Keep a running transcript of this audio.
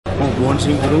Mohan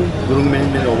Singh Gurung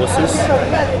management overseas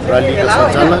प्रालीका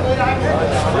सञ्चालक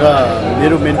र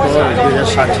मेरो मेन पावर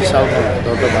 2060 सालमा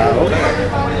दर्ता भएको हो।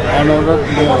 अनवरत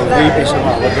म यही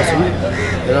पेसामा आबद्ध छु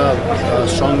र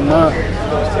सङ्घमा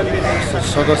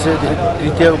सदस्य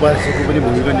तृतीय उपाध्यक्षको पनि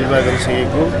भूमिका निर्वाह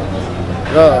गरिसकेको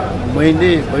र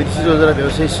मैले वैदेशिक रोजगार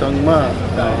व्यवसायी सङ्घमा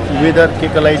उम्मेदवार के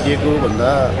लागि दिएको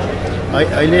भन्दा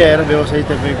अहिले आएर व्यवसायी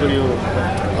तपाईँको यो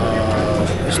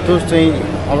यस्तो चाहिँ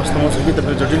अवस्थामा छ कि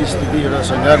तपाईँको जटिल स्थिति एउटा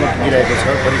सङ्घारमा पुगिरहेको छ।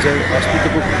 परिचय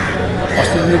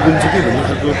अस्तित्व गुम्छ कि भन्ने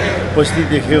खालको परिस्थिति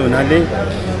देख्यो हुनाले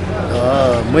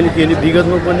मैले के भने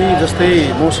विगतमा पनि जस्तै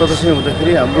म सदस्य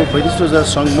हुँदाखेरि हाम्रो वैदेशिक रोजगार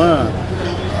सङ्घमा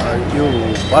यो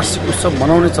वार्षिक उत्सव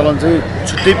मनाउने चलन चाहिँ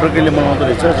छुट्टै प्रकारले मनाउँदो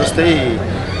रहेछ। जस्तै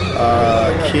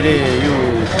के अरे यो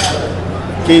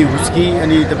केही हुस्की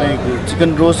अनि तपाईँको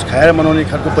चिकन रोस्ट खाएर मनाउने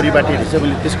खालको परिपाटी रहेछ।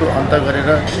 मैले त्यसको अन्त गरेर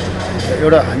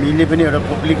एउटा हामीले पनि एउटा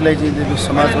पब्लिकलाई चाहिँ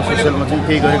समाजमा सोसियलमा चाहिँ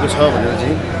केही गरेको छ भनेर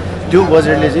चाहिँ त्यो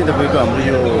बजेटले चाहिँ तपाईँको हाम्रो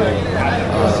यो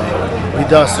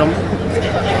वृद्धाश्रम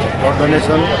ब्लड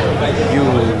डोनेसन यो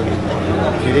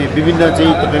के अरे विभिन्न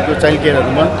चाहिँ तपाईँको चाइल्ड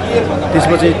केयरहरूमा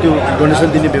त्यसमा चाहिँ त्यो डोनेसन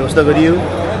दिने व्यवस्था गरियो।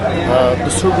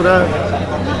 दोस्रो कुरा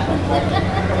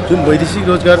जुन वैदेशिक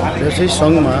रोजगार व्यवसायी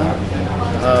सङ्घमा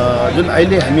जुन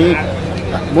अहिले हामी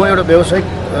म एउटा व्यावसायिक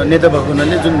नेता भएको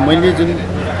हुनाले जुन मैले जुन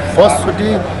फर्स्टचोटि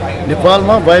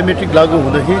नेपालमा बायोमेट्रिक लागू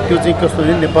हुँदाखेरि त्यो चाहिँ कस्तो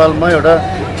थियो नेपालमा एउटा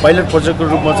पाइलट प्रोजेक्टको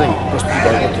रूपमा चाहिँ प्रस्तुत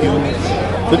भएको थियो।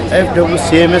 जुन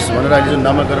FWCMS भनेर अहिले जुन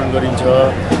नामाकरण गरिन्छ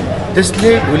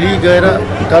त्यसले भोलि गएर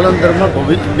कालान्तरमा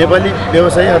नेपाली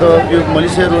व्यवसाय अथवा यो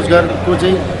मलेसिया रोजगारको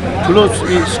चाहिँ ठुलो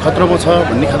खतरामा छ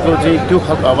भन्ने खालको चाहिँ त्यो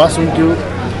खालको आवाज हुन्थ्यो।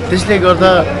 त्यसले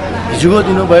गर्दा हिजोको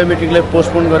दिन बायोमेट्रिकलाई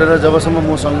पोस्टपोन गरेर जबसम्म म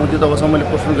सङ्घमा थियो तबसम्म मैले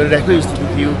पोस्टपोन गरिरहेको स्थिति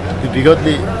थियो। त्यो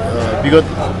विगत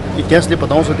इतिहासले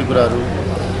बताउँछ त्यो कुराहरू।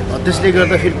 त्यसले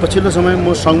गर्दा फेरि पछिल्लो समय म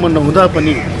सङ्घमा नहुँदा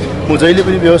पनि म जहिले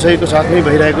पनि व्यवसायको साथमै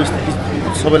भइरहेको स्थिति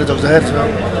सबैलाई जगजाहेर छ।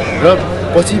 र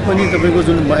पछि पनि तपाईँको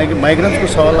जुन माइग्रेन्ट्सको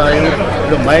सवाल आयो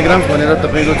र माइग्रेन्ट्स भनेर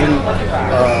तपाईँको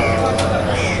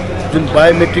जुन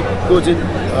बायोमेट्रिकको चाहिँ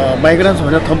माइग्रेन्ट्स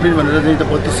भनेर थम्प्रिन्ट भनेर चाहिँ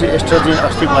 3200 एक्स्ट्रा चाहिँ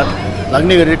अस्ति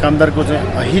लाग्ने गरेर कामदारको चाहिँ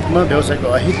अहितमा व्यवसायको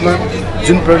अहितमा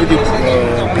जुन प्रविधि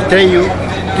भित्राइयो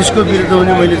त्यसको विरुद्ध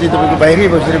पनि मैले चाहिँ तपाईँको बाहिरै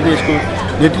बसेर पनि यसको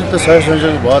नेतृत्व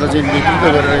सहयोग भएर चाहिँ नेतृत्व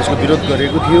गरेर यसको विरोध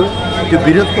गरेको थियो। त्यो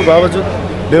विरोधको बावजुद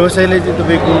व्यवसायले चाहिँ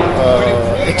तपाईँको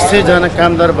 100 जना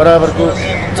कामदार बराबरको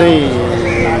चाहिँ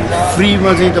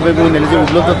फ्रीमा चाहिँ तपाईँको उनीहरूले चाहिँ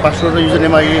उपलब्ध पासवर्ड र युजर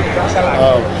नेम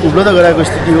उपलब्ध गराएको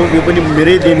स्थिति हो। यो पनि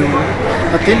मेरै दिन हो।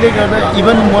 त्यसले गर्दा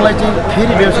इभन मलाई चाहिँ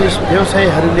फेरि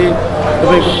व्यवसायीहरूले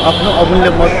तपाईँको आफ्नो अमूल्य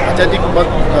मत अत्याधिक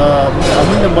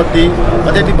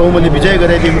अत्याधिक बहुमतले विजय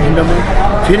गराइदिएको खण्डमा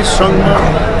फेरि सङ्घमा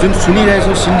जुन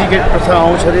सुनिरहेछौँ सिन्डिकेट प्रथा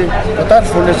आउँछ अरे कतार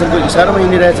फाउन्डेसनको इसारामा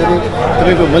हिँडिरहेछ अरे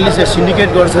तपाईँको मलेसिया सिन्डिकेट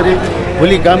गर्छ अरे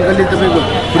भोलि गामकाले तपाईँको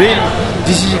पुरै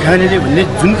डिसिसी खाने भन्ने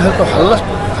जुन खालको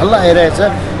हल्ला आइरहेछ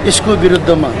यसको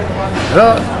विरुद्धमा र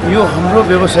यो हाम्रो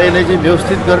व्यवसायलाई चाहिँ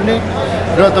व्यवस्थित गर्ने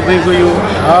र तपाईँको यो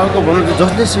हावाको भनौँ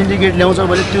जसले सिन्डिकेट ल्याउँछ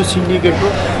भने त्यो सिन्डिकेटको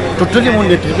टोटली म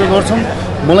नेतृत्व गर्छौँ।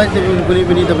 मलाई चाहिँ कुनै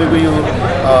पनि तपाईँको यो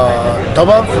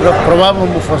दबाव र प्रभावमा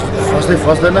म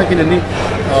फस्दैन किनभने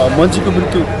मान्छेको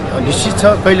मृत्यु निश्चित छ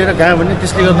कहिले र कहाँ भन्ने।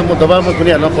 त्यसले गर्दा म दबावमा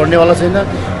कुनै हाल्न पर्नेवाला छैन।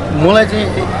 मलाई चाहिँ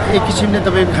एक किसिमले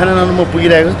तपाईँको खाना नानुमा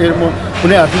पुगिरहेको छ। त्यो म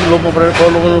कुनै आर्थिक लोभमा परेर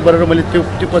प्रलोभनमा परेर मैले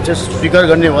त्यो पक्ष स्वीकार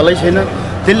गर्नेवालै छैन।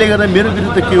 त्यसले गर्दा मेरो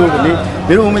विरुद्ध के हो भने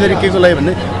मेरो उम्मेदवारी के को लागि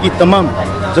भने यी तमाम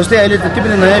जस्तै अहिले जति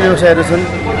पनि नयाँ व्यवसायहरू छन्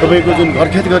तपाईँको जुन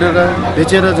घरखेत गरेर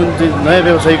बेचेर जुन नयाँ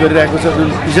व्यवसाय गरिरहेको छ जुन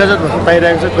इजाजत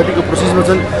पाइरहेको छ कतिको प्रोसेसमा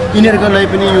छन् यिनीहरूको लागि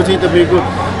पनि यो चाहिँ तपाईँको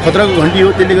खतराको घन्टी हो।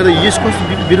 त्यसले गर्दा यसको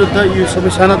विरुद्ध यो सबै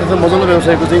साना तथा मजलो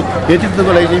व्यवसायको चाहिँ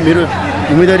नेतृत्वको लागि चाहिँ मेरो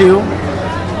उम्मेदवारी हो।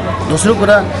 दोस्रो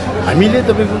कुरा हामीले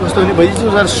तपाईँको कस्तो भने वैदेशिक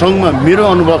रोजगार सङ्घमा मेरो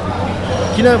अनुभव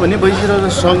किनभने वैदेशिक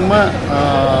रोजगार सङ्घमा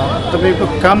तपाईँको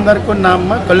कामदारको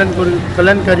नाममा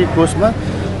कल्याणकारी कोषमा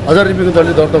 1000 रुपियाँको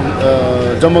दरले दर्ता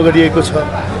जम्मा गरिएको छ।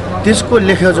 त्यसको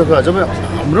लेखाजोखा जब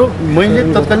हाम्रो मैले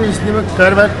तत्कालीन स्थितिमा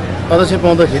कार्यभार अध्यक्ष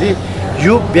पाउँदाखेरि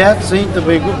यो ब्याज चाहिँ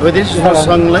तपाईँको वैदेशिक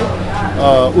सङ्घलाई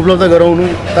उपलब्ध गराउनु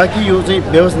ताकि यो चाहिँ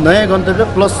व्यवस्था नयाँ गन्तव्य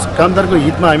प्लस कामदारको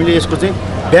हितमा हामीले यसको चाहिँ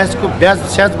ब्याज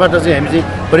स्याजबाट चाहिँ हामी चाहिँ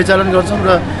परिचालन गर्छौँ र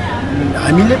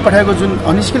हामीले पठाएको जुन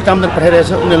अनस्किल कामदार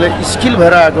पठाइरहेछ उनीहरूलाई स्किल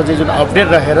भएर आएको चाहिँ जुन अपडेट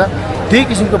राखेर त्यही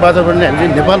किसिमको वातावरणले हामी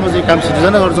चाहिँ नेपालमा चाहिँ काम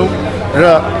सिर्जना गर्छौँ र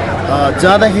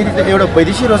जाँदाखेरि त एउटा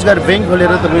वैदेशिक रोजगार ब्याङ्क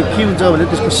खोलेर तपाईँ के हुन्छ भने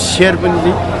त्यसको सेयर पनि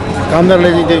चाहिँ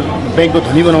कामदारलाई चाहिँ त्यो ब्याङ्कको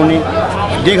धनी बनाउने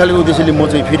त्यही खालको उद्देश्यले म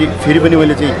चाहिँ फेरि पनि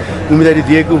मैले चाहिँ उम्मेदवारी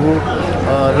दिएको हो।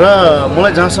 र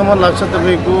मलाई जहाँसम्म लाग्छ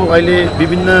तपाईँको अहिले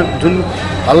विभिन्न जुन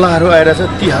हल्लाहरू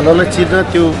आइरहेछ ती हल्लालाई चिर्न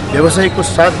त्यो व्यवसायको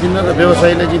साथ दिन र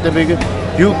व्यवसायलाई चाहिँ तपाईँको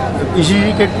यो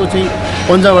सिन्डिकेटको चाहिँ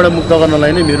पन्जाबाट मुक्त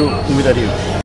गर्नलाई नै मेरो उम्मेदवारी हो।